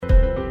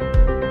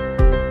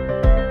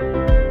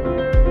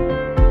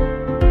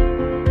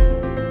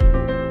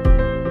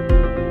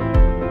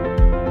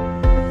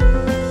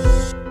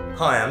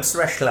I'm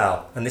Suresh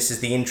Lal, and this is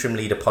the Interim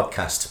Leader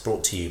podcast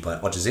brought to you by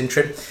Odgers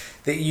Interim,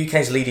 the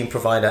UK's leading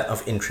provider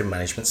of interim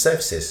management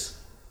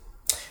services.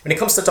 When it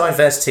comes to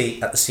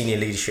diversity at the senior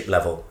leadership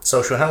level,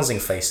 social housing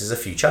faces a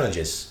few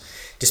challenges.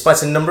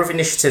 Despite a number of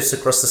initiatives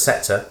across the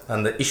sector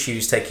and the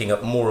issues taking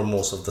up more and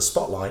more of the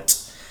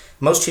spotlight,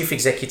 most chief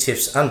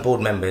executives and board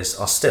members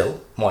are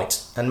still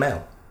white and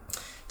male.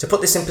 To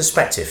put this in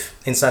perspective,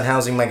 Inside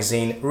Housing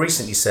magazine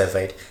recently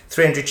surveyed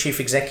 300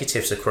 chief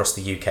executives across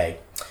the UK.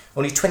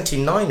 Only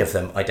 29 of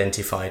them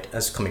identified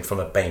as coming from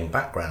a BAME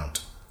background.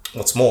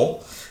 What's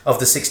more, of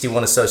the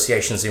 61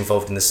 associations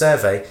involved in the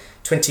survey,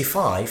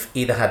 25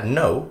 either had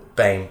no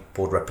BAME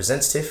board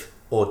representative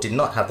or did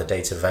not have the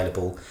data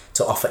available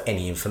to offer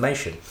any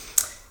information.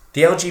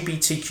 The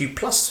LGBTQ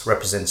plus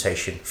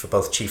representation for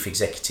both chief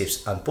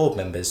executives and board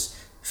members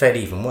fared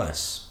even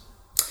worse.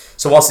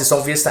 So whilst it's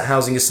obvious that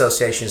housing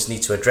associations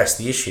need to address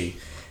the issue,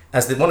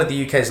 as one of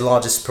the UK's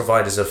largest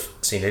providers of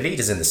senior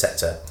leaders in the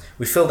sector,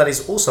 we feel that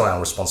it's also our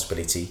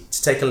responsibility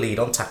to take a lead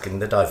on tackling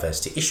the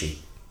diversity issue.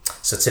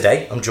 So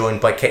today I'm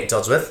joined by Kate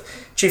Dodsworth,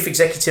 Chief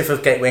Executive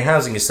of Gateway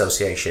Housing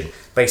Association,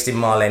 based in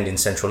Mile End in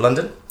central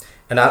London,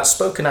 an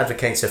outspoken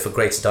advocate for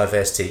greater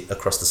diversity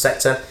across the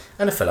sector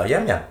and a fellow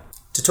Yam-Yam,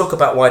 to talk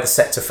about why the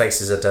sector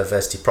faces a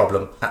diversity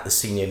problem at the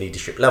senior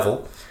leadership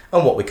level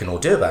and what we can all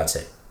do about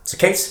it. So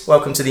Kate,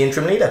 welcome to the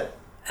Interim Leader.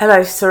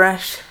 Hello,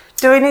 Suresh.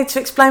 Do we need to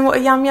explain what a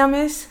yam-yam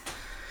is?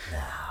 No.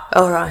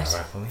 All right.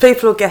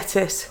 People will get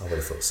it. I would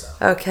have thought so.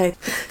 Okay.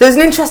 There was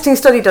an interesting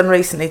study done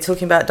recently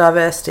talking about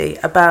diversity,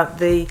 about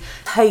the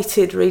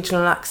hated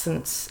regional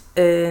accents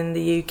in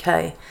the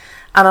UK.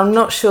 And I'm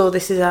not sure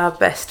this is our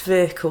best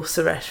vehicle,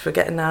 Suresh, for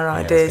getting our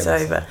ideas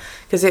over,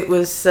 because it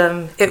was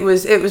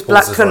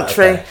Black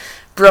Country, right,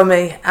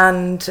 Brummie,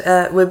 and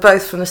we're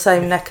both from the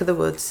same neck of the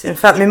woods. In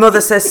fact, my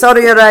mother says,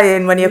 sorry you're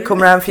in when you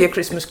come round for your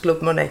Christmas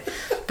club money,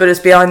 but it's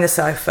behind the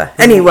sofa.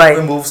 Anyway.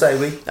 We'll say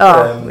we.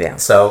 Yeah.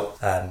 So,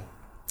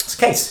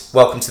 Kate,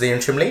 welcome to the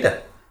Interim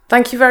Leader.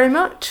 Thank you very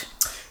much.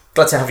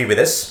 Glad to have you with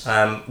us.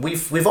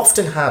 We've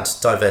often had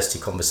diversity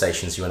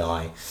conversations, you and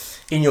I,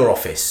 in your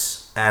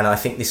office, and I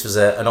think this was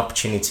an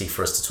opportunity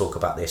for us to talk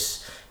about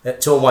this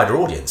to a wider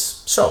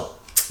audience. So,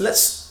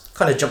 let's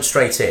kind of jump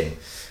straight in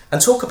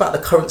and talk about the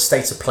current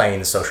state of play in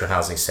the social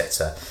housing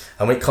sector.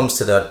 And when it comes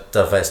to the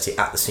diversity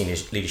at the senior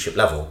leadership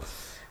level,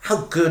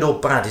 how good or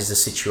bad is the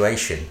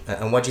situation,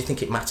 and why do you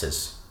think it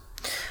matters?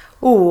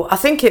 Oh, I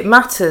think it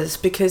matters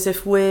because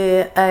if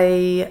we're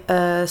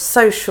a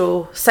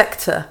social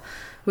sector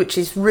which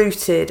is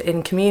rooted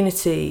in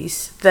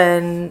communities,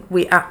 then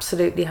we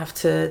absolutely have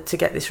to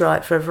get this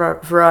right for a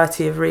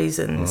variety of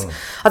reasons.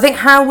 I think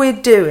how we're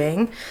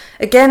doing,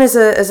 again, as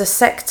a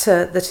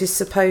sector that is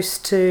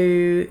supposed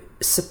to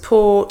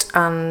support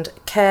and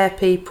care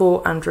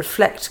people and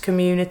reflect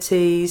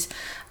communities,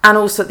 and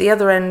also at the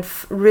other end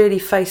really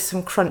face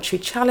some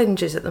crunchy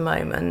challenges at the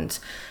moment,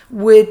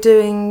 we're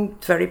doing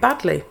very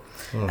badly.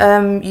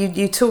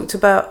 You talked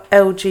about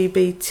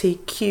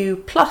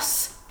LGBTQ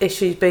plus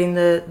issues being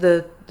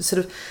the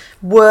sort of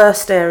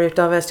worst area of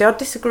diversity. I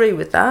disagree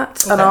with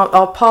that, okay. And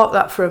I'll park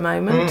that for a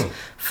moment.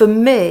 For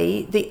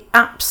me, the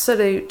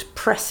absolute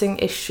pressing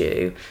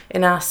issue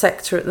in our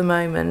sector at the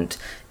moment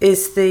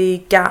is the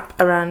gap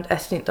around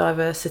ethnic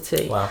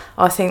diversity. Wow.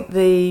 I think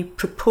the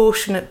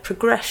proportionate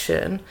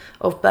progression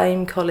of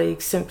BAME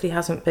colleagues simply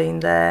hasn't been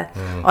there.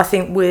 I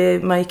think we're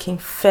making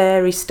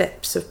fairy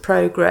steps of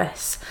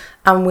progress,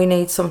 and we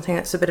need something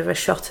that's a bit of a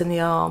shot in the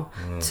arm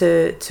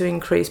to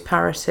increase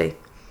parity.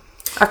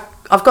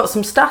 I've got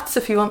some stats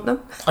if you want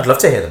them. I'd love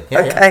to hear them. Yeah,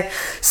 okay. Yeah.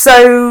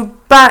 So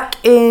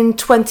back in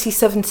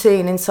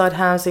 2017, Inside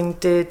Housing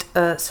did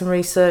some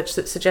research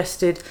that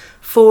suggested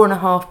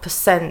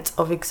 4.5%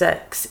 of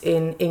execs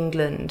in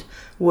England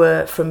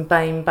were from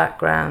BAME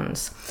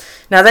backgrounds.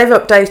 Now, they've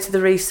updated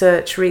the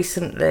research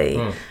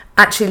recently.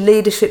 Actually,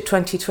 Leadership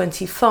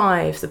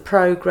 2025, the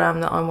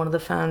programme that I'm one of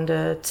the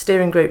founder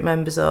steering group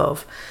members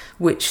of,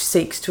 which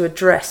seeks to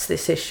address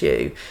this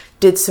issue,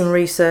 did some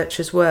research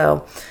as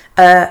well.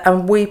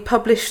 And we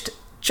published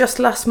just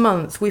last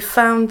month, we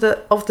found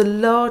that of the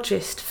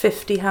largest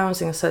 50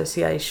 housing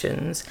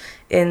associations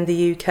in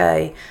the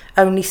UK,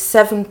 only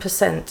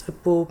 7%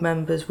 of board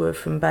members were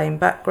from BAME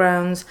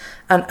backgrounds,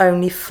 and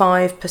only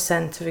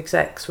 5% of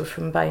execs were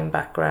from BAME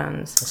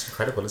backgrounds. That's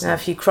incredible, isn't it? Now,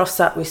 if you cross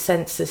that with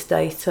census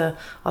data,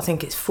 I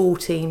think it's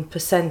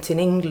 14% in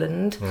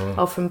England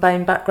are from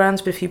BAME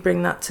backgrounds, but if you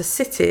bring that to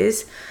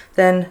cities,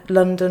 then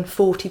London,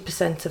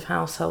 40% of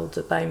households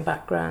are BAME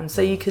backgrounds.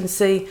 So you can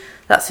see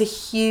that's a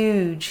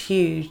huge,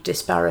 huge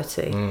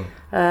disparity.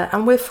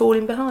 And we're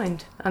falling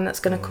behind, and that's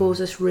going to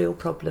cause us real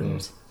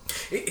problems.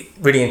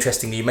 Really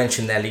interesting. You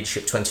mentioned their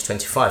Leadership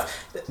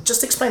 2025.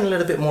 Just explain a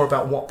little bit more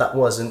about what that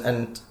was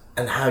and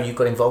how you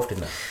got involved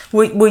in that.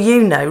 Well,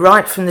 you know,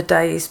 right from the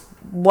days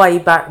way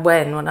back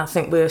when I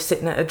think we were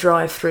sitting at a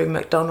drive-through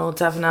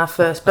McDonald's having our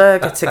first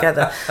burger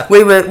together,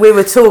 we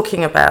were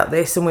talking about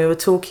this, and we were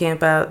talking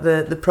about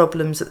the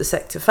problems that the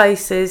sector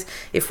faces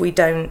if we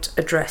don't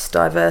address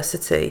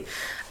diversity.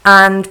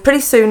 And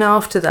pretty soon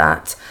after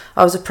that,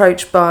 I was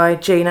approached by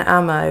Gina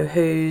Ammo,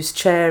 who's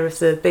chair of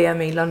the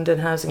BME London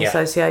Housing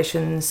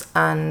Associations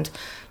and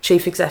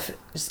chief exec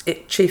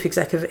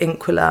of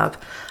Inquilab.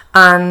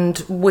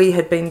 And we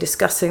had been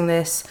discussing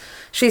this.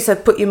 She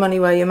said, put your money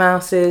where your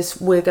mouth is.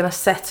 We're going to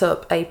set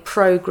up a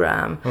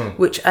programme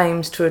which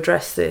aims to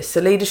address this.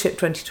 So Leadership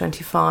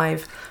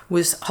 2025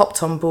 was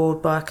hopped on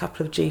board by a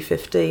couple of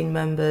G15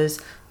 members,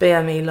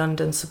 BME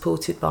London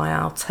supported by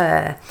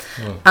Altair.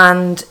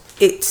 And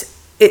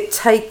it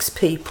takes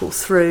people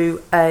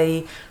through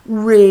a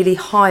really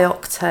high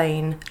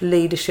octane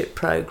leadership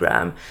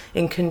programme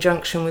in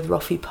conjunction with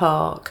Roffey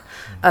Park,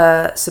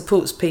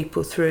 supports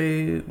people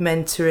through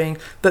mentoring,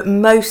 but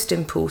most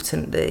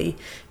importantly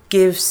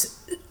gives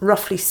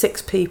roughly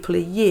 6 people a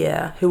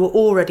year who are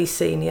already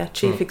senior,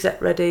 chief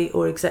exec ready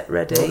or exec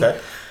ready,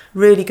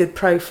 really good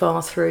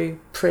profile through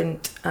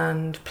print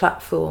and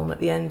platform at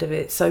the end of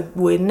it. So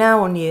we're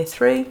now on year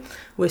 3,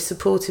 we're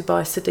supported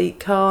by Sadiq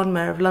Khan,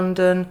 Mayor of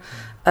London,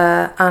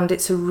 and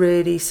it's a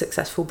really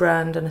successful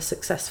brand and a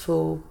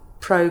successful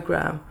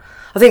programme.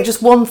 I think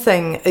just one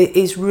thing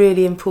is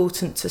really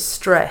important to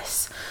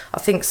stress. I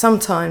think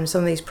sometimes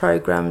some of these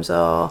programmes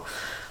are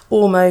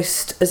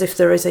almost as if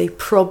there is a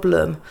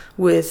problem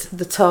with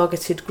the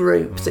targeted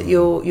group that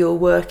you're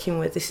working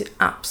with. This is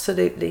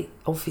absolutely,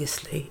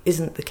 obviously,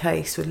 isn't the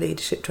case with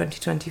Leadership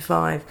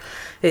 2025.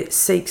 It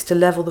seeks to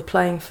level the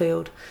playing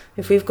field.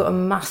 If we've got a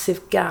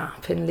massive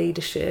gap in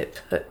leadership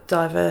at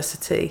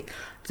diversity,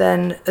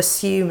 then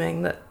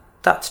assuming that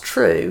that's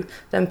true,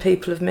 then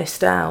people have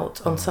missed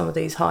out on some of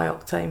these high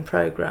octane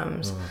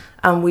programmes,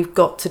 and we've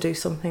got to do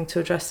something to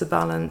address the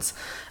balance.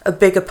 A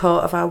bigger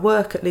part of our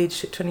work at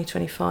Leadership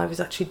 2025 is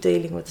actually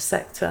dealing with the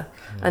sector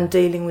and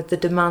dealing with the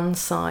demand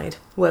side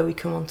where we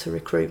come on to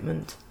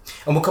recruitment.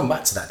 And we'll come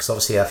back to that, because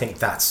obviously I think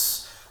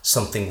that's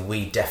something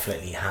we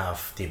definitely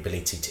have the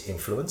ability to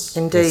influence.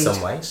 Indeed. In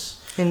some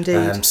ways.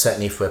 Indeed.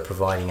 Certainly if we're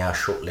providing our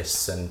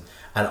shortlists and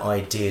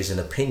ideas and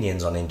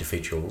opinions on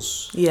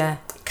individuals,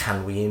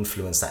 can we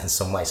influence that in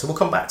some way? So we'll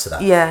come back to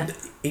that.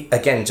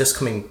 Again,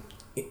 just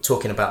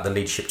talking about the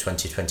Leadership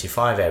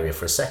 2025 area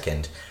for a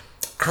second,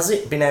 has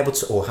it been able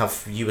to, or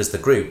have you as the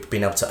group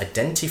been able to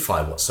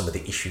identify what some of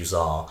the issues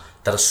are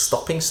that are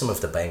stopping some of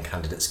the BAME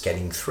candidates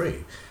getting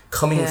through,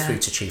 coming through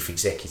to chief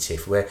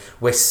executive, where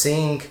we're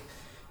seeing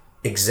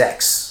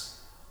execs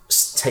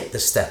take the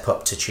step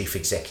up to chief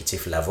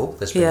executive level?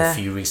 There's been a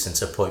few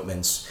recent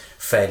appointments,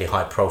 fairly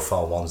high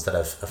profile ones that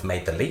have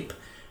made the leap.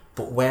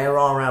 But where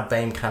are our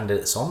BAME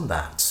candidates on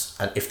that?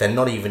 And if they're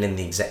not even in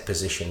the exec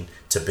position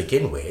to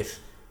begin with,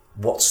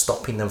 what's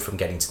stopping them from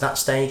getting to that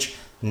stage?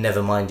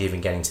 Never mind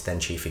even getting to then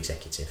chief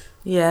executive.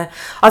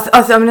 I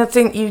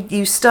think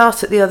you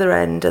start at the other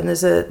end, and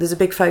there's a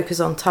big focus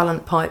on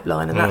talent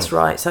pipeline, and that's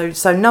right.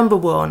 So number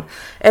one,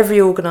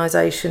 every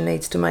organisation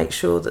needs to make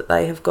sure that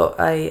they have got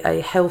a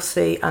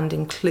healthy and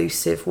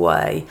inclusive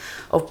way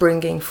of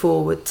bringing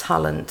forward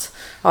talent.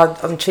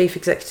 I'm chief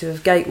executive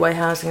of Gateway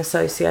Housing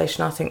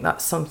Association. I think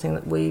that's something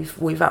that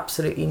we've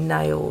absolutely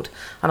nailed,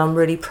 and I'm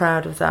really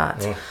proud of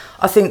that.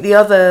 I think the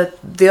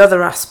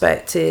other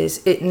aspect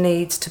is it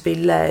needs to be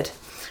led.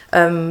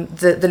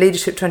 The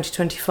Leadership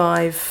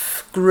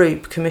 2025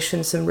 group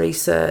commissioned some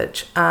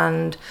research,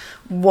 and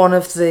one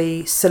of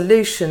the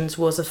solutions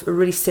was a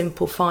really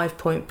simple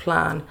 5-point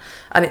plan,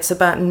 and it's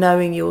about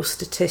knowing your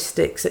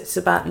statistics, it's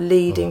about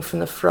leading from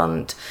the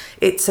front,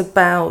 it's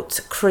about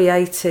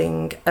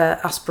creating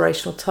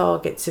aspirational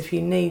targets if you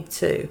need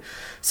to.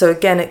 So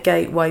again, at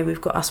Gateway, we've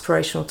got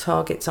aspirational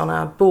targets on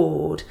our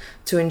board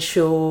to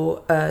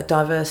ensure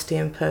diversity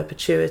and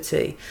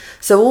perpetuity.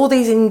 So all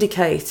these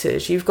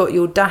indicators, you've got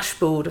your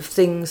dashboard of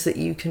things that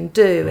you can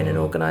do in an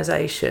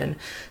organisation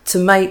to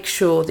make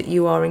sure that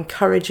you are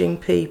encouraging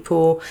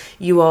people,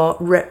 you are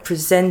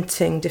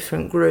representing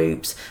different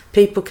groups,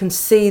 people can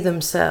see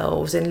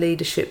themselves in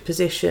leadership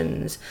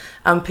positions,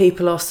 and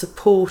people are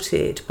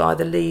supported by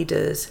the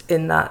leaders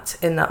in that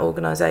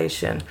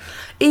organisation.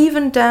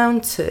 Even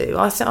down to,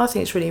 I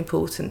think it's really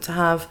important to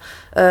have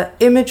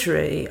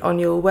imagery on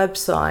your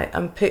website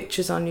and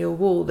pictures on your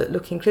wall that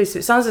look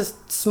inclusive. It sounds a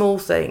small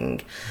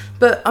thing,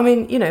 but I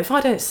mean, if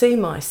I don't see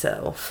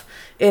myself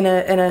in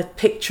a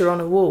picture on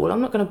a wall,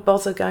 I'm not going to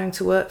bother going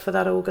to work for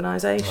that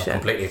organisation. I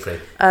completely agree.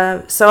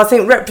 So I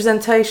think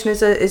representation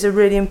is a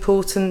really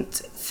important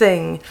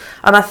thing,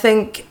 and I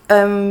think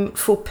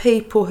for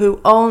people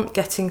who aren't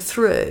getting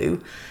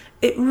through,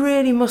 it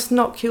really must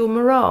knock your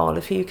morale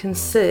if you can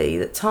see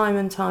that time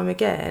and time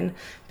again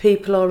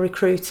people are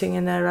recruiting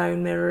in their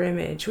own mirror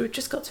image. We've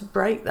just got to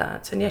break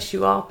that. And yes,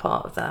 you are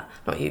part of that,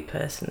 not you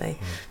personally,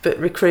 but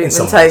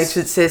recruitment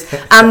agencies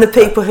and the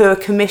people who are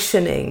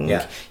commissioning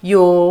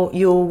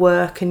your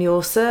work and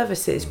your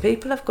services.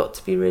 People have got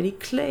to be really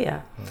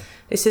clear.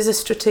 This is a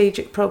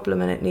strategic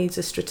problem and it needs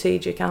a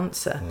strategic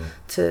answer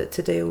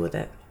to deal with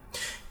it.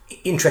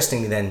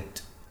 Interestingly then,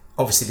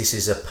 obviously this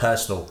is a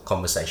personal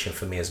conversation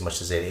for me as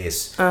much as it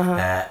is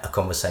a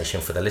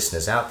conversation for the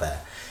listeners out there.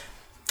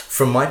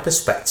 From my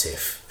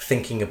perspective,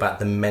 thinking about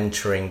the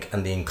mentoring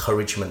and the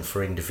encouragement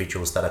for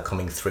individuals that are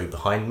coming through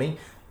behind me,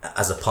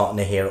 as a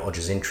partner here at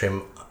Odgers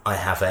Interim, I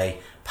have a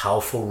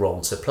powerful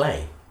role to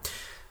play.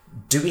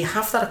 Do we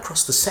have that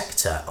across the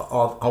sector?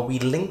 Are we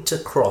linked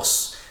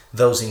across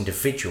those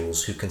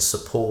individuals who can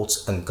support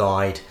and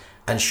guide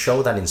and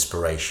show that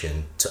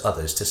inspiration to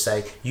others to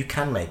say, you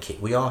can make it,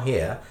 we are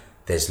here,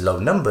 there's low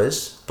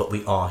numbers, but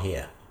we are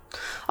here?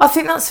 I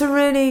think that's a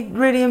really,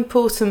 really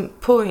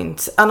important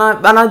point. And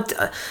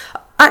I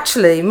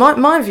actually,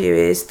 my view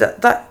is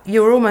that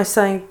you're almost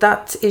saying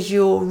that is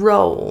your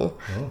role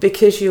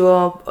because you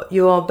are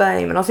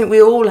BAME, and I think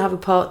we all have a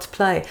part to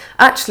play.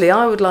 Actually,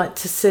 I would like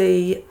to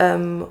see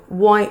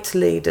white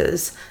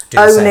leaders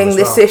owning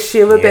this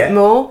issue a bit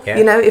more. Yeah.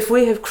 You know, if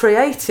we have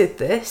created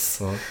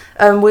this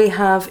and we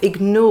have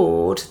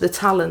ignored the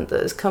talent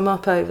that has come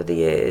up over the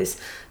years,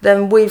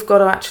 then we've got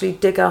to actually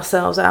dig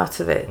ourselves out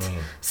of it.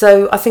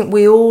 So I think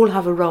we all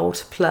have a role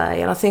to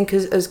play, and I think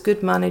as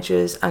good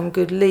managers and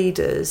good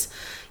leaders,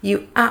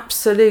 you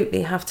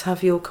absolutely have to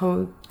have your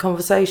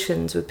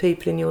conversations with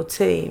people in your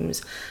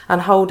teams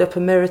and hold up a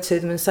mirror to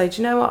them and say,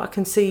 do you know what, I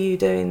can see you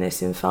doing this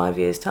in 5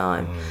 years'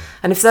 time.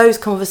 And if those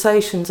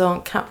conversations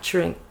aren't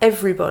capturing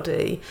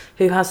everybody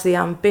who has the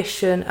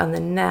ambition and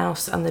the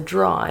nous and the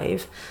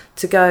drive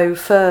to go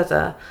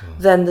further,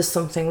 then there's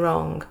something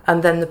wrong.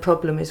 And then the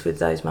problem is with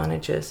those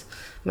managers.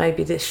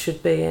 Maybe this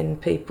should be in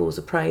people's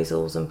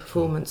appraisals and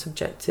performance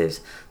objectives,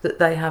 that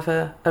they have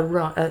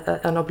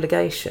an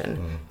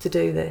obligation to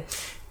do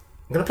this.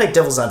 I'm going to play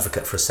devil's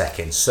advocate for a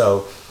second.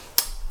 So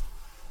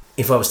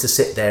if I was to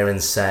sit there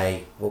and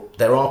say, well,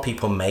 there are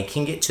people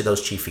making it to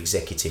those chief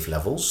executive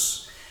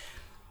levels,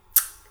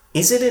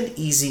 is it an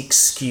easy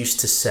excuse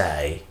to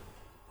say,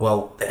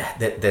 well,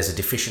 there's a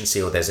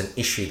deficiency or there's an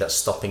issue that's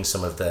stopping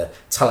some of the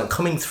talent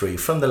coming through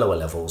from the lower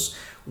levels?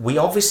 We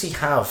obviously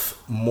have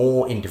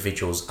more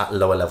individuals at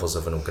lower levels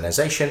of an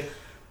organisation.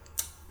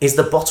 Is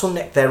the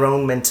bottleneck their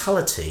own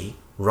mentality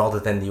rather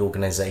than the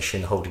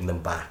organisation holding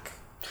them back?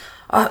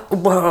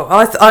 Well,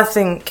 I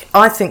think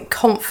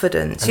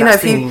confidence. And you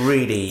that's know, if been you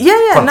really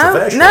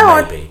controversial.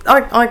 maybe.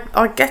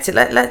 I get it.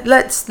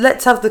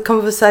 Let's have the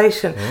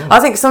conversation. I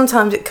think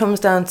sometimes it comes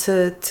down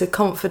to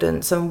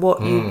confidence and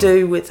what you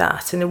do with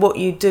that, and what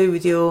you do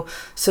with your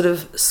sort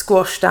of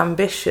squashed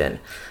ambition.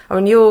 I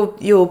mean,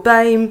 you're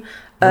BAME.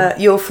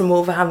 You're from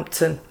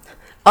Wolverhampton.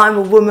 I'm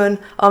a woman,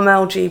 I'm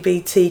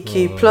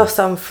LGBTQ plus,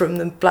 I'm from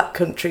the Black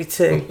Country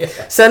too.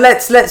 So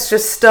let's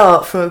just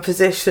start from a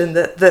position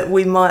that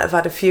we might have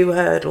had a few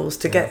hurdles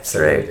to get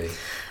through.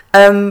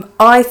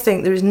 I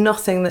think there is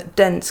nothing that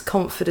dents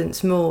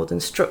confidence more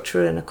than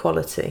structural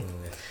inequality.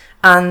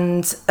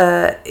 And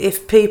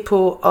if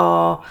people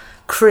are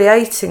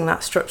creating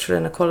that structural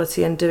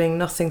inequality and doing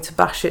nothing to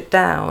bash it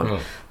down,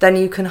 then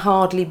you can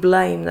hardly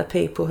blame the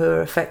people who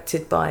are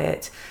affected by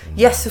it.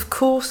 Yes, of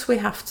course, we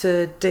have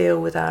to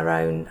deal with our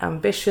own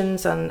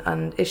ambitions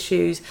and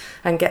issues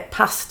and get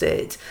past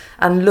it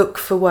and look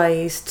for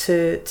ways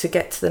to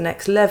get to the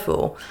next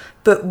level.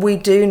 But we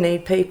do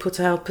need people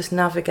to help us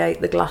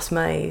navigate the glass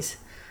maze.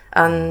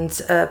 And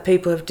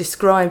people have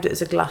described it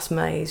as a glass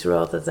maze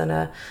rather than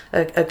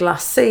a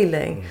glass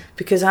ceiling,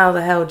 because how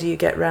the hell do you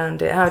get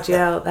around it? How do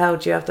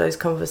you have those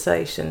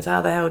conversations?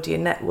 How the hell do you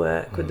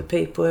network with the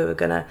people who are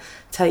going to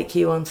take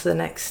you on to the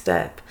next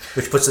step?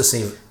 Which puts us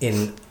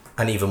in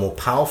an even more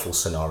powerful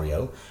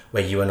scenario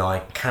where you and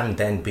I can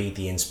then be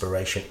the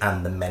inspiration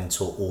and the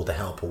mentor or the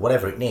help or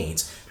whatever it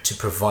needs to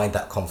provide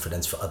that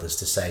confidence for others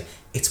to say,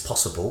 it's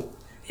possible.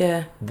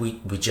 Yeah. We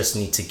just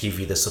need to give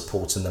you the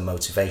support and the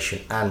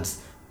motivation and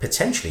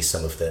potentially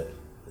some of the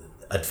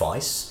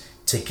advice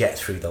to get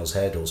through those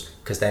hurdles,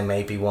 because there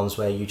may be ones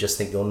where you just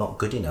think you're not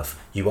good enough.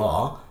 You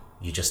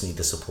just need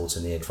the support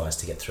and the advice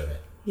to get through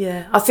it.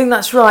 Yeah, I think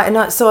that's right.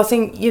 And so I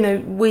think,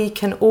 we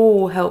can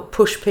all help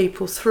push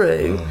people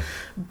through,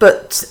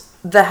 but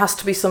there has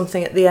to be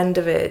something at the end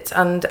of it.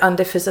 And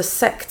if as a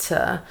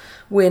sector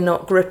we're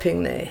not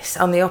gripping this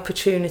and the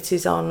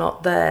opportunities are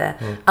not there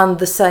and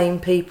the same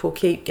people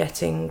keep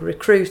getting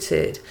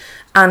recruited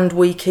and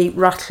we keep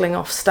rattling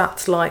off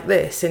stats like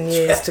this in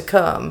years to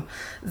come,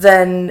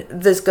 then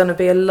there's going to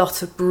be a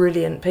lot of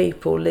brilliant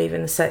people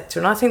leaving the sector.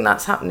 And I think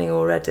that's happening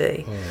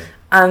already.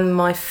 And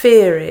my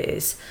fear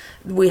is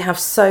we have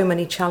so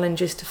many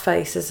challenges to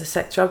face as a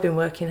sector. I've been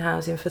working in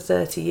housing for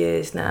 30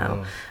 years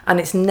now, and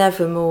it's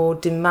never more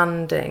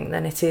demanding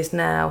than it is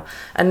now.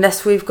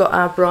 Unless we've got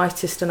our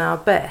brightest and our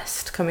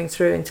best coming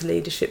through into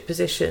leadership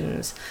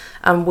positions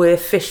and we're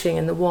fishing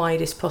in the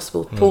widest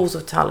possible pools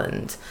of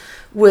talent,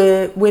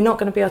 we're not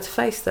going to be able to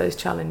face those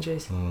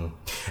challenges.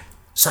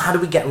 So how do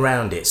we get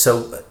around it?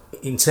 So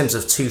in terms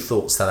of two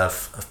thoughts that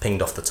I've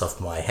pinged off the top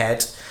of my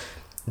head,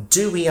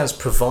 do we as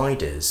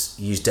providers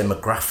use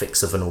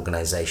demographics of an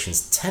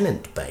organisation's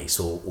tenant base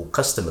or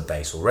customer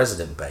base or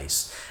resident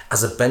base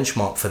as a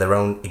benchmark for their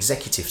own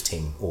executive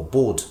team or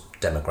board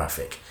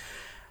demographic?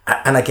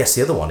 And I guess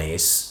the other one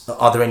is,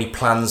 are there any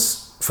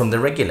plans from the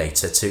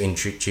regulator to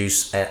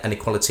introduce an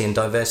equality and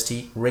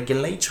diversity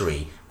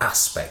regulatory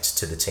aspect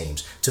to the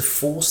teams to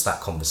force that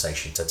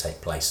conversation to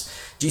take place.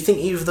 Do you think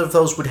either of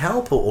those would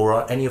help, or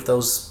are any of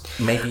those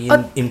maybe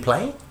in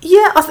play?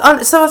 Yeah,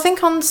 so I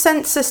think on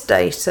census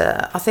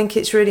data, I think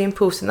it's really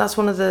important. That's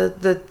one of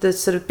the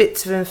sort of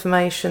bits of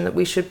information that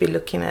we should be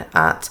looking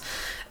at.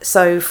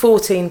 So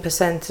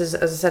 14%, as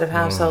I said, of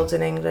households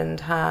in England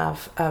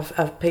have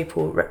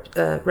people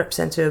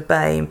represented with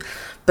BAME,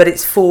 but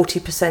it's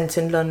 40%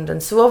 in London.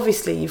 So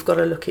obviously you've got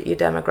to look at your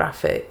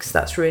demographics.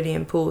 That's really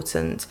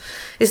important.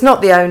 It's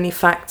not the only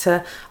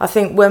factor. I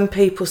think when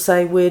people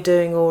say we're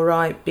doing all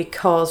right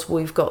because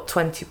we've got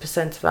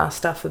 20% of our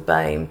staff with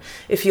BAME,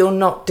 if you're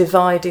not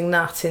dividing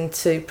that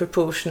into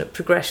proportionate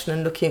progression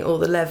and looking at all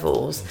the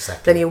levels,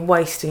 then you're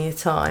wasting your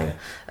time.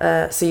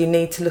 Yeah. So you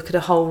need to look at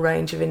a whole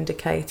range of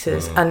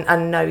indicators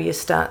and know your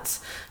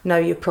stats, know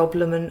your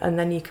problem, and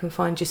then you can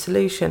find your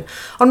solution.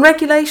 On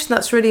regulation,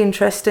 that's really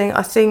interesting.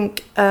 I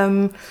think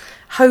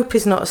hope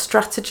is not a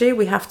strategy.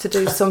 We have to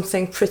do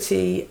something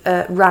pretty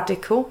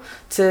radical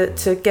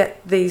to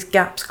get these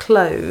gaps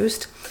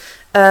closed.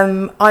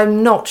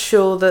 I'm not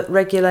sure that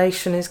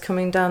regulation is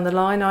coming down the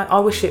line. I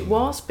wish it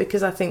was,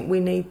 because I think we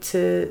need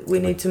to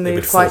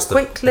move quite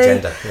quickly.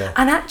 Agenda, yeah.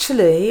 And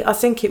actually, I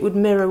think it would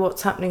mirror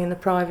what's happening in the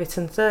private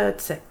and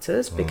third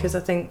sectors, because I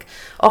think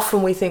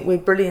often we think we're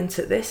brilliant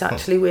at this.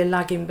 Actually, we're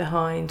lagging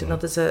behind, and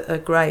others are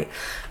great.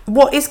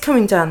 What is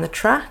coming down the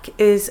track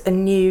is a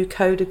new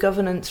code of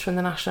governance from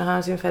the National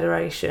Housing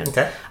Federation.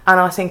 Okay. And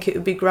I think it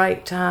would be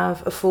great to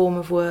have a form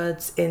of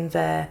words in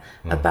there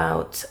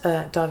about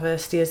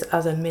diversity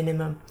as a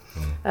minimum.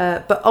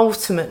 But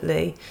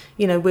ultimately,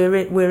 you know,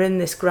 we're in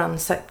this grand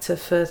sector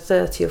for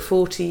 30 or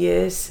 40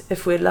 years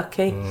if we're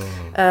lucky.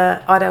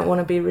 I don't want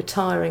to be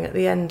retiring at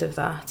the end of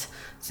that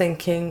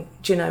thinking,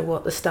 do you know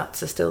what, the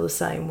stats are still the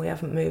same, we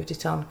haven't moved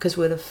it on, because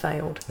we'd have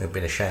failed. It would have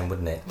been a shame,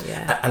 wouldn't it?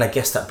 Yeah. And I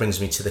guess that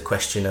brings me to the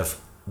question of,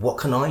 what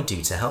can I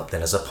do to help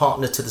then, as a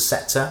partner to the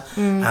sector,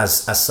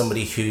 as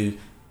somebody who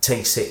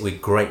takes it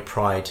with great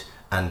pride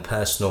and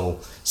personal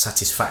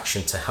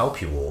satisfaction to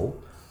help you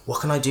all?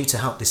 What can I do to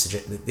help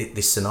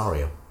this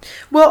scenario?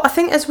 Well, I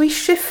think as we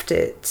shift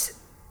it,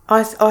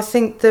 I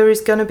think there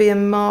is going to be a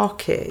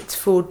market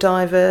for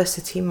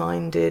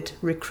diversity-minded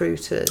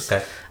recruiters.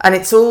 Okay. And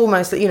it's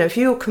almost that, you know, if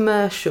you're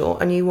commercial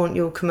and you want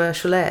your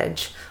commercial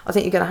edge, I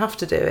think you're going to have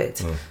to do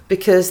it,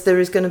 because there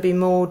is going to be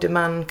more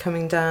demand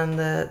coming down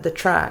the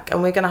track,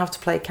 and we're going to have to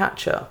play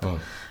catch-up.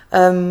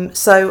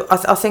 So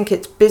I think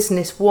it's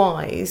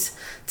business-wise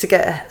to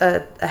get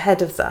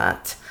ahead of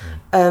that.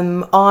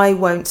 I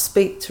won't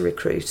speak to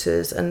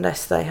recruiters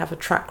unless they have a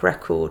track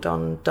record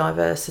on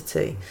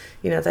diversity.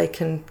 You know, they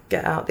can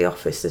get out the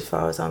office as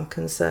far as I'm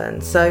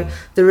concerned. So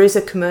there is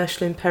a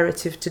commercial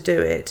imperative to do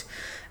it.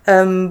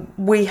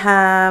 We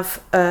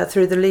have,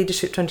 through the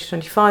Leadership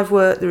 2025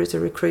 work, there is a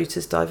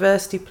recruiters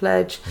diversity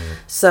pledge.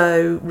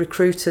 So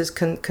recruiters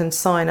can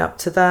sign up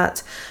to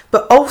that.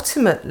 But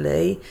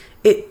ultimately,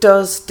 it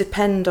does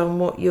depend on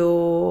what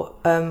your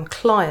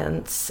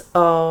clients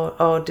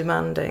are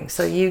demanding.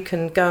 So you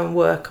can go and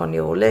work on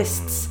your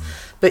lists,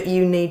 but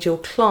you need your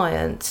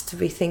clients to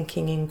be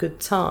thinking in good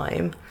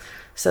time,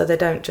 so they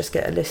don't just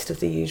get a list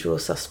of the usual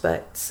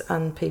suspects,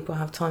 and people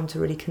have time to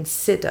really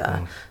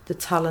consider the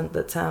talent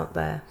that's out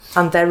there.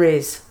 And there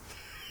is.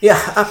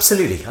 Yeah,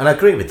 absolutely. And I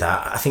agree with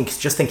that. I think,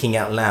 just thinking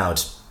out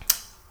loud,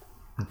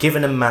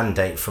 given a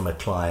mandate from a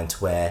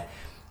client where,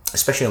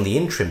 especially on the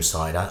interim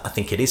side, I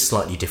think it is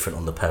slightly different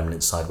on the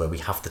permanent side, where we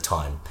have the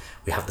time.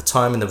 We have the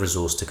time and the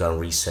resource to go and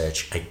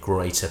research a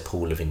greater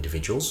pool of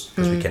individuals,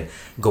 because we can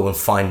go and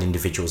find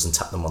individuals and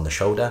tap them on the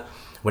shoulder.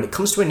 When it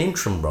comes to an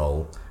interim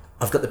role,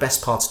 I've got the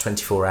best part of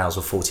 24 hours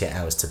or 48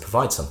 hours to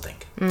provide something.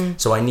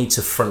 So I need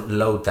to front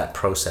load that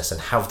process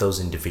and have those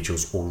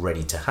individuals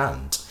already to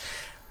hand.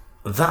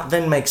 That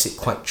then makes it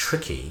quite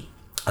tricky,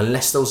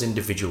 unless those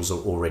individuals are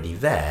already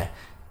there,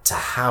 to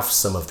have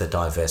some of the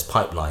diverse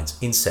pipelines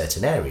in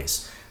certain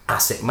areas.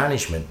 Asset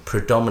management,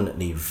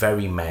 predominantly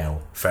very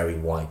male, very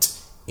white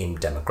in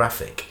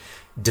demographic.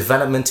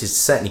 Development is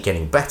certainly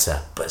getting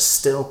better, but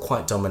still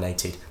quite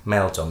dominated,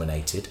 male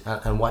dominated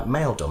and white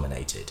male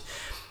dominated.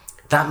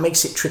 That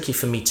makes it tricky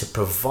for me to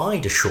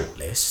provide a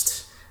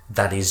shortlist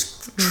that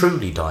is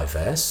truly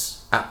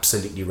diverse,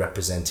 absolutely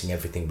representing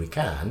everything we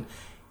can,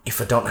 if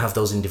I don't have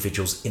those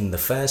individuals in the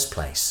first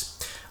place.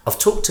 I've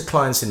talked to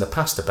clients in the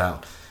past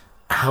about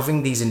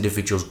having these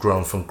individuals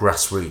grown from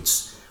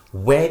grassroots.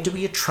 Where do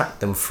we attract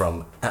them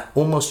from at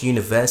almost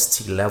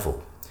university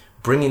level,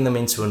 bringing them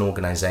into an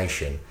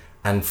organisation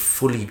and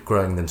fully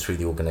growing them through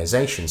the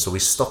organisation? So we're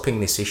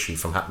stopping this issue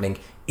from happening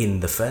in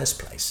the first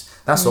place.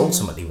 That's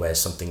ultimately where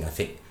something I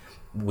think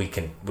we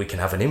can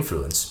have an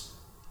influence,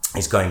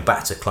 is going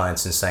back to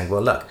clients and saying,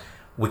 well, look,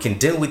 we can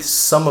deal with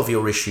some of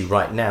your issue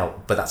right now,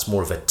 but that's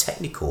more of a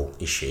technical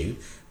issue.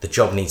 The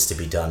job needs to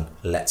be done.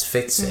 Let's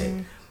fix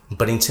it.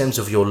 But in terms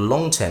of your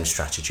long-term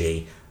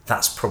strategy,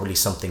 that's probably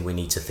something we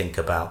need to think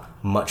about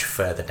much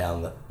further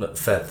down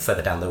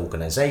the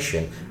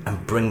organisation,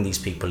 and bring these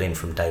people in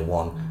from day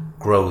one,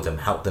 grow them,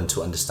 help them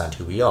to understand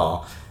who we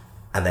are.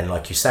 And then,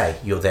 like you say,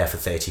 you're there for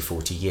 30,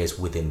 40 years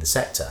within the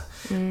sector.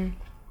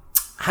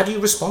 How do you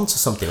respond to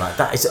something like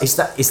that?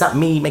 Is that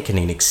me making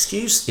an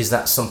excuse? Is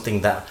that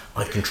something that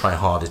I can try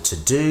harder to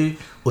do?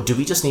 Or do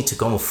we just need to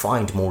go and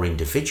find more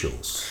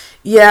individuals?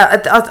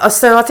 Yeah,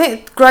 so I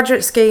think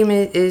graduate scheme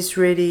is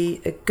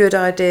really a good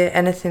idea,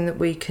 anything that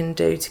we can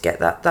do to get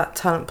that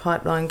talent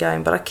pipeline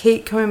going. But I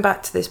keep coming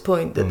back to this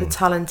point that the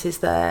talent is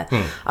there.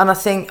 And I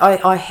think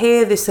I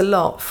hear this a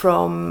lot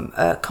from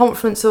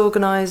conference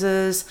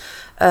organisers,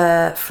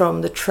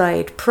 from the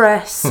trade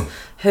press,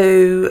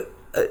 who...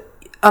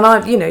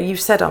 And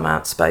you've said I'm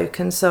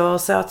outspoken, so I'll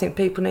say I think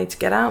people need to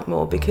get out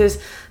more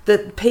because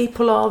the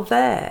people are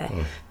there.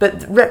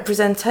 But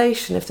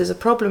representation, if there's a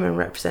problem in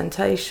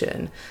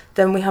representation,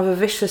 then we have a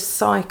vicious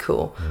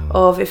cycle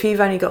of if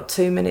you've only got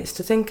 2 minutes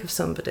to think of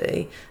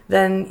somebody,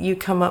 then you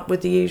come up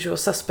with the usual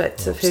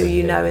suspects of who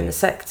you know in the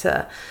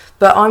sector.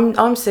 But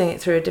I'm seeing it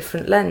through a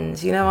different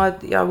lens.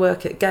 I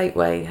work at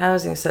Gateway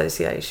Housing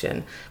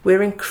Association.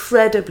 We're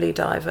incredibly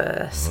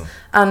diverse.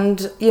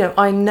 And,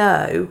 I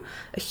know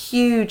a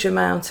huge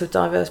amount of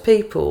diverse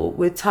people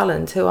with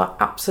talent who are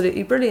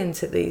absolutely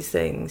brilliant at these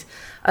things.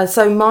 And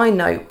so my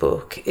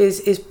notebook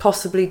is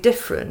possibly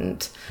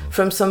different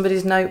from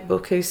somebody's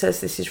notebook who says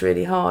this is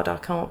really hard, I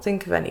can't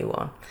think of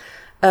anyone.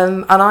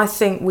 And I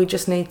think we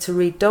just need to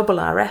redouble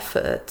our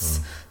efforts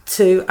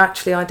to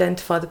actually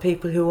identify the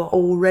people who are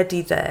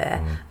already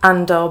there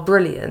and are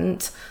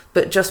brilliant,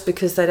 but just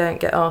because they don't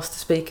get asked to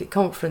speak at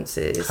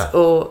conferences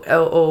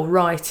or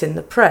write in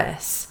the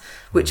press,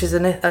 which is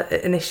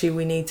an issue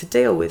we need to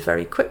deal with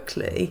very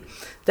quickly,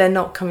 they're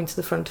not coming to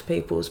the front of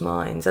people's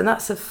minds. And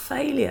that's a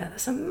failure.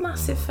 That's a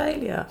massive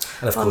failure.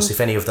 And of course, if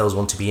any of those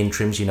want to be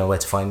interims, you know where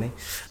to find me.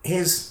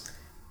 Here's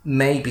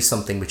maybe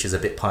something which is a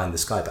bit pie in the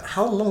sky, but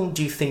how long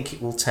do you think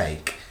it will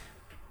take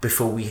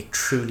before we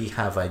truly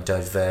have a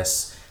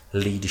diverse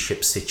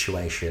leadership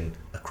situation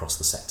across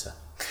the sector?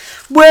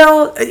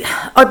 Well,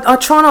 I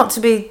try not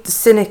to be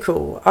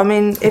cynical. I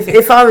mean,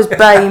 if I was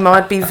BAME,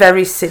 I'd be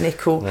very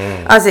cynical.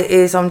 As it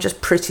is, I'm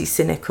just pretty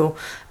cynical.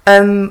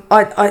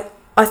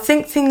 I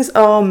think things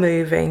are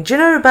moving. Do you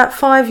know, about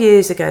 5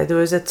 years ago, there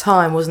was a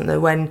time, wasn't there,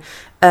 when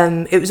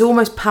it was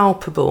almost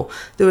palpable.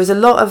 There was a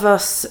lot of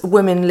us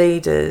women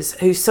leaders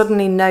who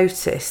suddenly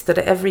noticed that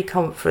at every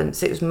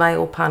conference it was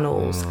male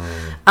panels,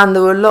 and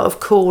there were a lot of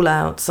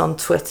call-outs on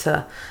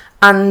Twitter.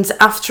 And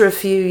after a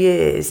few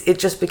years, it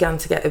just began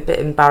to get a bit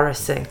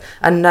embarrassing,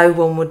 and no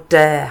one would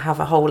dare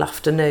have a whole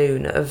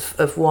afternoon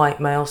of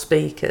white male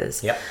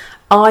speakers. Yep.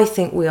 I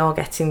think we are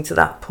getting to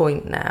that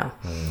point now.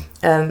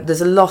 There's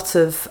a lot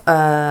of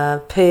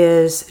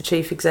peers,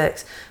 chief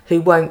execs,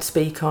 who won't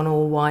speak on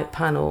all white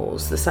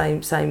panels, the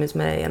same as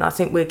me, and I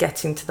think we're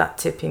getting to that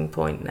tipping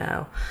point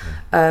now.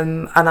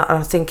 And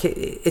I think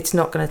it's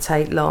not going to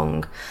take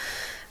long.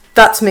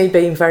 That's me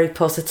being very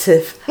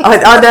positive. I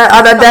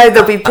know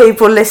there'll be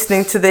people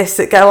listening to this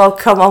that go, oh,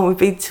 come on, we've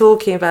been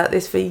talking about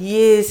this for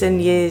years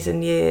and years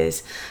and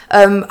years.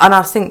 And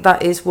I think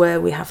that is where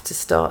we have to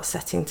start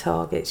setting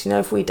targets.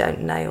 If we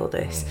don't nail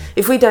this,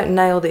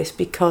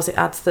 because it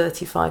adds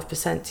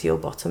 35% to your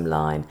bottom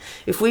line,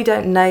 if we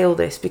don't nail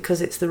this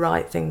because it's the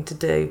right thing to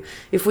do,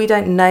 if we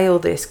don't nail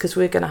this because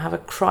we're going to have a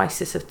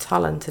crisis of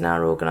talent in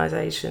our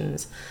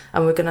organisations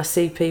and we're going to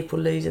see people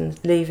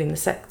leaving the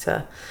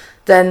sector,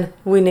 then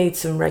we need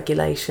some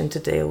regulation to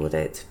deal with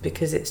it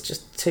because it's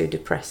just too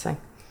depressing.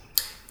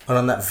 And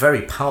on that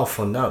very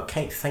powerful note,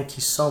 Kate, thank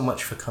you so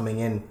much for coming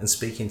in and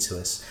speaking to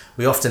us.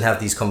 We often have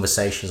these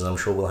conversations, and I'm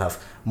sure we'll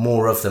have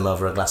more of them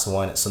over a glass of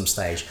wine at some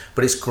stage.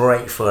 But it's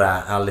great for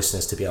our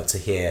listeners to be able to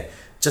hear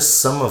just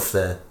some of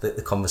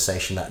the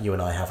conversation that you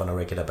and I have on a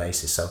regular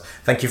basis. So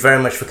thank you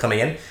very much for coming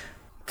in.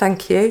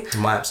 Thank you.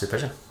 My absolute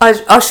pleasure.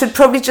 I should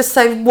probably just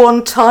say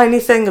one tiny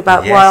thing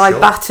about why I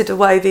batted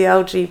away the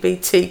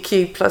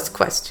LGBTQ plus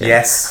question.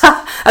 Yes.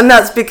 And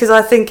that's because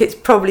I think it's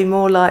probably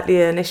more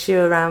likely an issue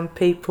around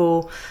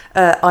people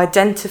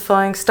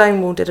identifying.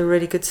 Stonewall did a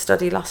really good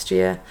study last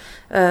year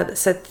that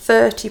said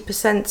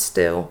 30%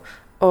 still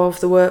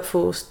of the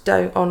workforce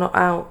are not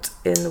out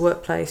in the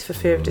workplace for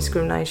fear of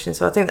discrimination.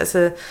 So I think that's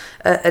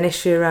an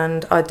issue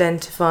around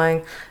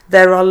identifying.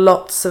 There are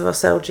lots of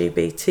us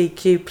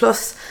LGBTQ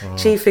plus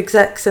chief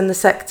execs in the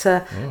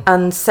sector,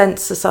 and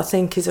census I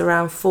think is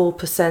around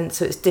 4%.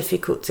 So it's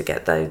difficult to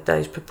get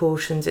those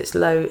proportions. It's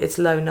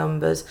low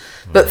numbers.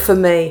 But for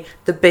me,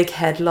 the big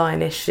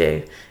headline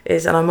issue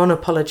is, and I'm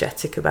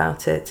unapologetic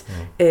about it,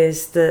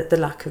 is the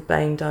lack of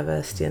BAME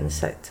diversity in the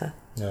sector.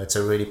 No, it's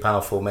a really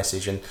powerful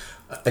message, and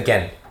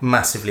again,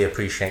 massively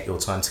appreciate your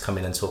time to come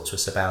in and talk to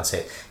us about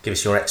it, give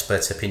us your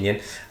expert opinion.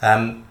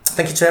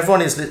 Thank you to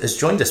everyone who has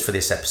joined us for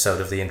this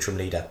episode of The Interim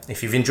Leader.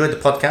 If you've enjoyed the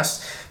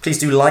podcast, please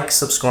do like,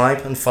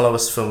 subscribe and follow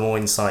us for more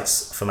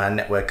insights from our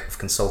network of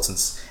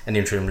consultants and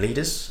interim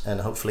leaders,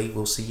 and hopefully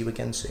we'll see you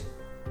again soon.